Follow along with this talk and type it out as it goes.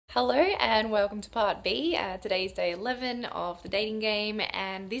Hello and welcome to part B. Today's day 11 of the dating game,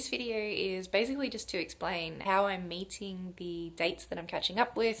 and this video is basically just to explain how I'm meeting the dates that I'm catching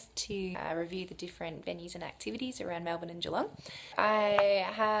up with to review the different venues and activities around Melbourne and Geelong. I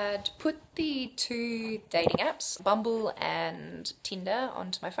had put the two dating apps, Bumble and Tinder,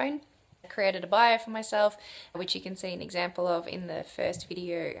 onto my phone. I created a bio for myself, which you can see an example of in the first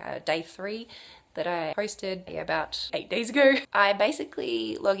video, day 3, that I posted about 8 days ago. I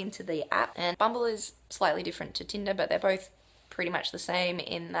basically log into the app, and Bumble is slightly different to Tinder, but they're both pretty much the same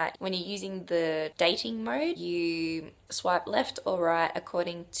in that when you're using the dating mode, you swipe left or right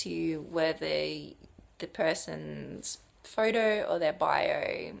according to whether the person's photo or their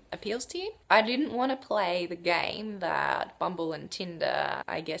bio appeals to you. I didn't want to play the game that Bumble and Tinder,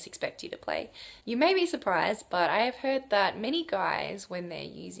 I guess, expect you to play. You may be surprised, but I have heard that many guys, when they're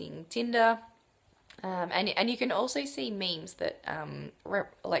using Tinder, and you can also see memes that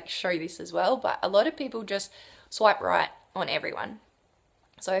show this as well, but a lot of people just swipe right on everyone.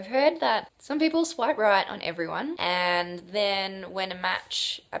 So I've heard that some people swipe right on everyone, and then when a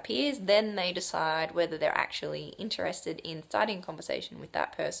match appears, then they decide whether they're actually interested in starting a conversation with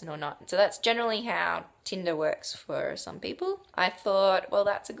that person or not. So that's generally how Tinder works for some people. I thought, well,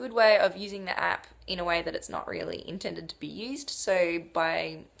 that's a good way of using the app in a way that it's not really intended to be used. So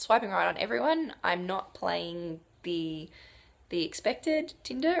by swiping right on everyone, I'm not playing the expected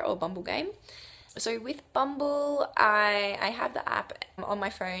Tinder or Bumble game. So with Bumble, I have the app on my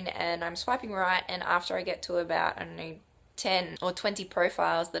phone and I'm swiping right, and after I get to about, I don't know, 10 or 20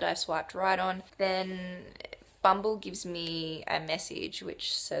 profiles that I've swiped right on, then Bumble gives me a message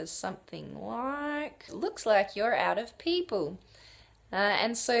which says something like, "Looks like you're out of people."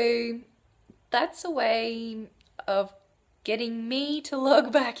 And so that's a way of getting me to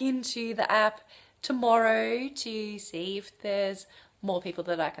log back into the app tomorrow to see if there's more people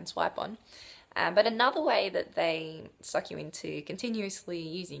that I can swipe on. But another way that they suck you into continuously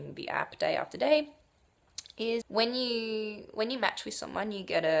using the app day after day is when you match with someone, you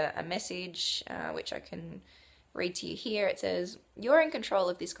get a message which I can read to you here. It says, "You're in control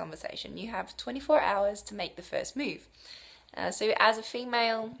of this conversation. You have 24 hours to make the first move." So as a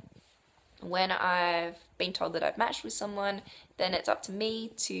female, when I've been told that I've matched with someone, then it's up to me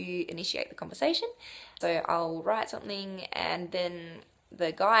to initiate the conversation. So I'll write something, and then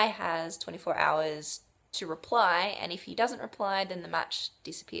the guy has 24 hours to reply, and if he doesn't reply, then the match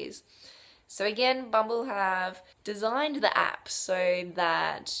disappears. So again, Bumble have designed the app so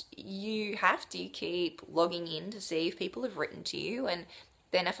that you have to keep logging in to see if people have written to you, and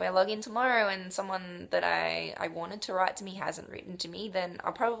then if I log in tomorrow and someone that I wanted to write to me hasn't written to me, then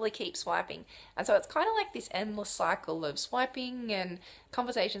I'll probably keep swiping. And so it's kind of like this endless cycle of swiping and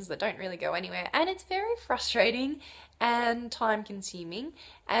conversations that don't really go anywhere. And it's very frustrating and time consuming.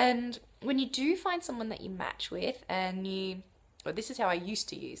 And when you do find someone that you match with and well, this is how I used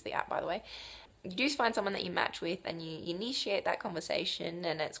to use the app, by the way. You do find someone that you match with and you initiate that conversation,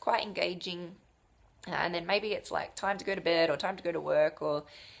 and it's quite engaging. And then maybe it's like time to go to bed or time to go to work, or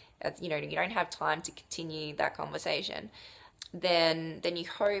you don't have time to continue that conversation. Then you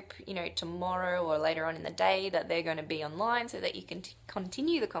hope, tomorrow or later on in the day that they're going to be online so that you can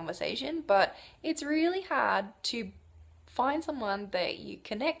continue the conversation. But it's really hard to find someone that you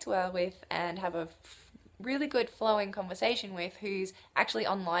connect well with and have a really good flowing conversation with who's actually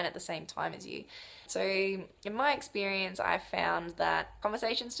online at the same time as you. So in my experience, I found that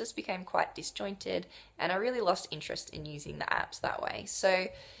conversations just became quite disjointed, and I really lost interest in using the apps that way. So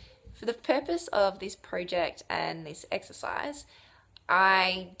for the purpose of this project and this exercise,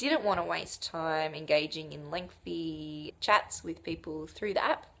 I didn't want to waste time engaging in lengthy chats with people through the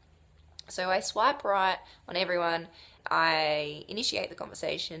app. So I swipe right on everyone. I initiate the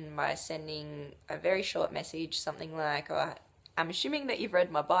conversation by sending a very short message, something like, "Oh, I'm assuming that you've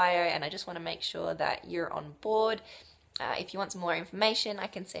read my bio and I just want to make sure that you're on board. If you want some more information, I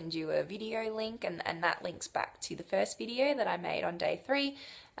can send you a video link," and that links back to the first video that I made on day 3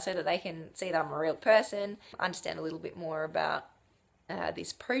 so that they can see that I'm a real person, understand a little bit more about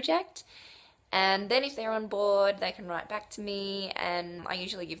this project. And then if they're on board, they can write back to me, and I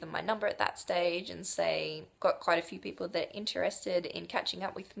usually give them my number at that stage and say, "Got quite a few people that are interested in catching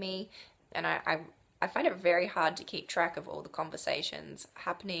up with me." And I find it very hard to keep track of all the conversations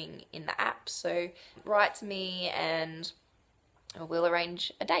happening in the app. So write to me and we'll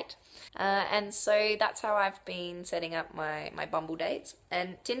arrange a date. And so that's how I've been setting up my Bumble dates.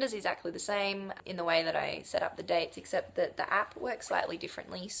 And Tinder's exactly the same in the way that I set up the dates, except that the app works slightly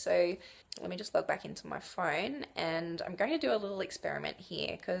differently. So let me just log back into my phone, and I'm going to do a little experiment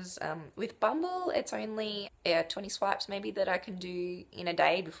here because with Bumble, it's only 20 swipes maybe that I can do in a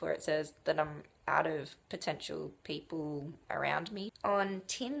day before it says that I'm out of potential people around me. On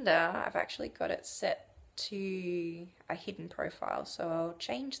Tinder, I've actually got it set to a hidden profile, so I'll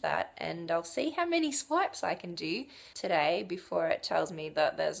change that and I'll see how many swipes I can do today before it tells me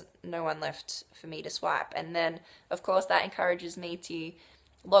that there's no one left for me to swipe. And then of course that encourages me to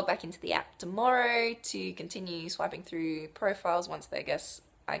log back into the app tomorrow to continue swiping through profiles once I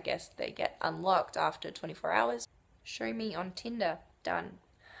guess they get unlocked after 24 hours. Show me on Tinder. Done.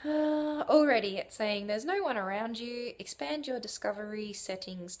 Already it's saying there's no one around you. Expand your discovery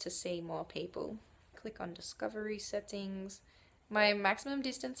settings to see more people. Click on discovery settings. My maximum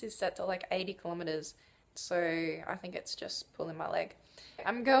distance is set to like 80 kilometers, so I think it's just pulling my leg.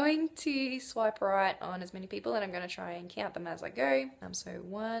 I'm going to swipe right on as many people, and I'm going to try and count them as I go. So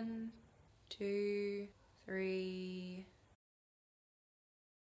 1, 2, 3,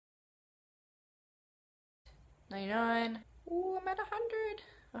 99. Ooh, I'm at 100.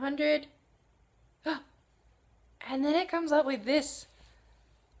 100. And then it comes up with this.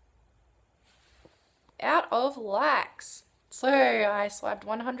 Out of likes. So I swiped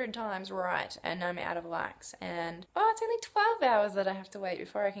 100 times right and I'm out of likes, and it's only 12 hours that I have to wait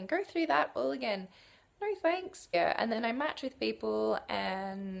before I can go through that all again. No thanks. Yeah, and then I match with people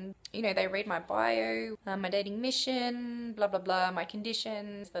and they read my bio, my dating mission, blah blah blah, my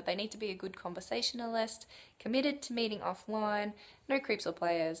conditions, that they need to be a good conversationalist, committed to meeting offline, no creeps or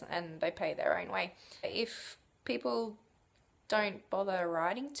players, and they pay their own way. If people don't bother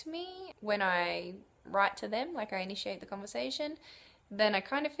writing to me when I write to them, like I initiate the conversation, then I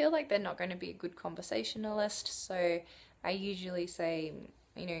kind of feel like they're not going to be a good conversationalist. So I usually say,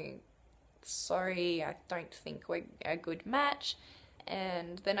 sorry, I don't think we're a good match.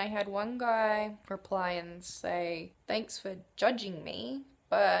 And then I had one guy reply and say, thanks for judging me,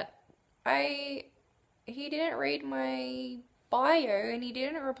 but he didn't read my bio and he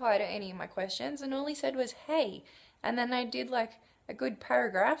didn't reply to any of my questions, and all he said was hey. And then I did like a good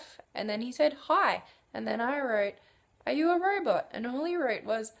paragraph, and then he said hi, and then I wrote, are you a robot? And all he wrote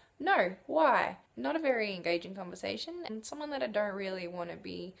was, no, why? Not a very engaging conversation, and someone that I don't really want to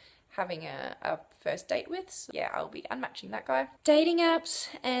be having a first date with. So yeah, I'll be unmatching that guy. Dating apps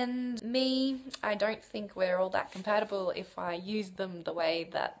and me, I don't think we're all that compatible if I use them the way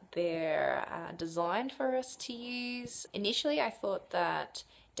that they're designed for us to use. Initially, I thought that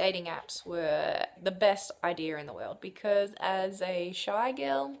dating apps were the best idea in the world because as a shy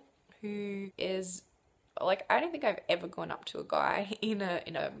girl who is like, I don't think I've ever gone up to a guy in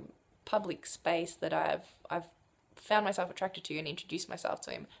a public space that I've found myself attracted to and introduced myself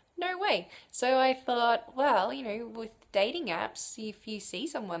to him. No way. So I thought, well, with dating apps, if you see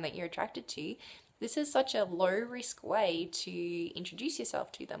someone that you're attracted to, this is such a low risk way to introduce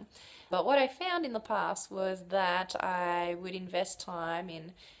yourself to them. But what I found in the past was that I would invest time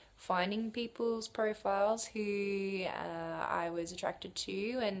in finding people's profiles who I was attracted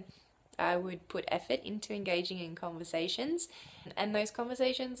to, and I would put effort into engaging in conversations, and those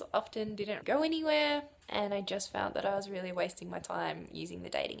conversations often didn't go anywhere, and I just found that I was really wasting my time using the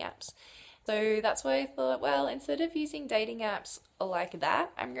dating apps. So that's why I thought, well, instead of using dating apps like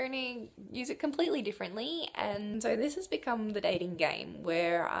that, I'm going to use it completely differently. And so this has become the dating game,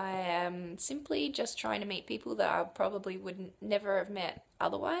 where I am simply just trying to meet people that I probably would never have met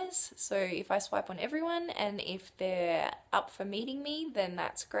otherwise. So if I swipe on everyone and if they're up for meeting me, then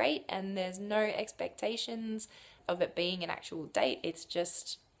that's great. And there's no expectations of it being an actual date. It's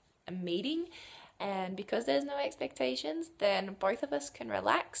just a meeting. And because there's no expectations, then both of us can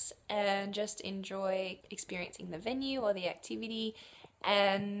relax and just enjoy experiencing the venue or the activity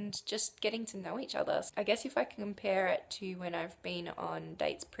and just getting to know each other. I guess if I can compare it to when I've been on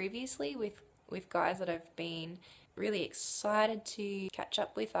dates previously with guys that I've been really excited to catch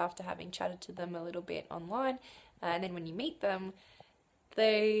up with after having chatted to them a little bit online, and then when you meet them,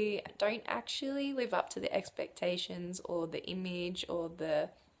 they don't actually live up to the expectations or the image or the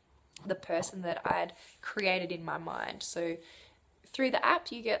person that I'd created in my mind. So through the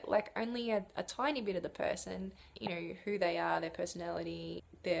app you get like only a tiny bit of the person, who they are, their personality,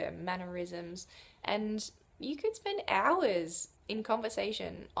 their mannerisms, and you could spend hours in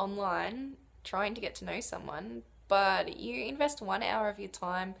conversation online trying to get to know someone, but you invest 1 hour of your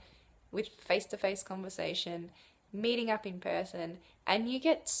time with face-to-face conversation meeting up in person, and you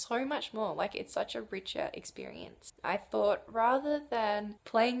get so much more. Like, it's such a richer experience. I thought rather than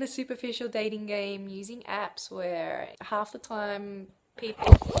playing the superficial dating game using apps where half the time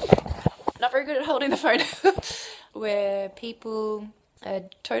people not very good at holding the phone where people are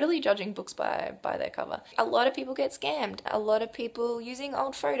totally judging books by their cover. A lot of people get scammed. A lot of people using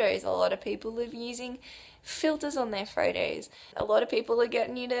old photos. A lot of people are using filters on their photos. A lot of people are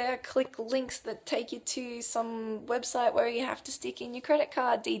getting you to click links that take you to some website where you have to stick in your credit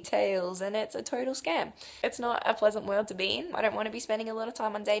card details, and it's a total scam. It's not a pleasant world to be in. I don't want to be spending a lot of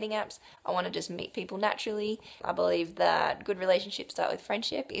time on dating apps. I want to just meet people naturally. I believe that good relationships start with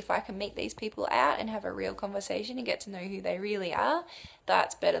friendship. If I can meet these people out and have a real conversation and get to know who they really are,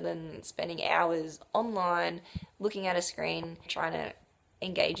 that's better than spending hours online looking at a screen trying to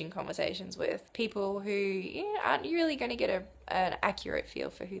engage in conversations with people who aren't really going to get an accurate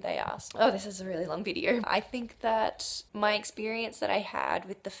feel for who they are. Oh, this is a really long video. I think that my experience that I had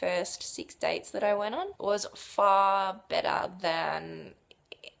with the first 6 dates that I went on was far better than,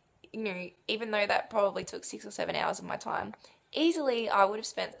 even though that probably took 6 or 7 hours of my time. Easily, I would have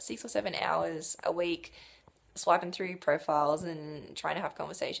spent 6 or 7 hours a week swiping through profiles and trying to have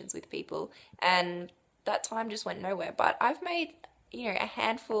conversations with people, and that time just went nowhere. But I've made a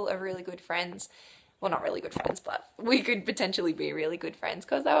handful of really good friends. Well, not really good friends, but we could potentially be really good friends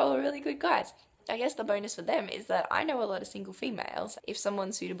because they were all really good guys. I guess the bonus for them is that I know a lot of single females. If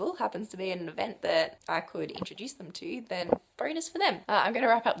someone suitable happens to be at an event that I could introduce them to, then bonus for them. I'm going to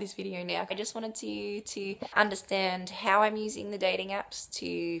wrap up this video now. I just wanted you to understand how I'm using the dating apps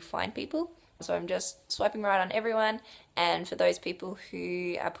to find people. So I'm just swiping right on everyone, and for those people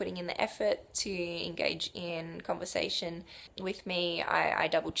who are putting in the effort to engage in conversation with me, I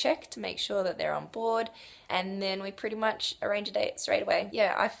double check to make sure that they're on board, and then we pretty much arrange a date straight away.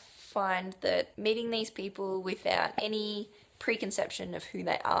 Yeah, I find that meeting these people without any preconception of who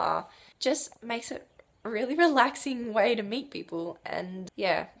they are just makes it a really relaxing way to meet people. And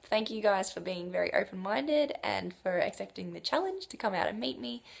yeah, thank you guys for being very open-minded and for accepting the challenge to come out and meet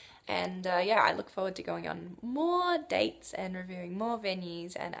me. And yeah, I look forward to going on more dates and reviewing more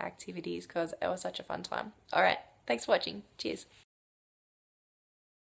venues and activities because it was such a fun time. Alright, thanks for watching. Cheers.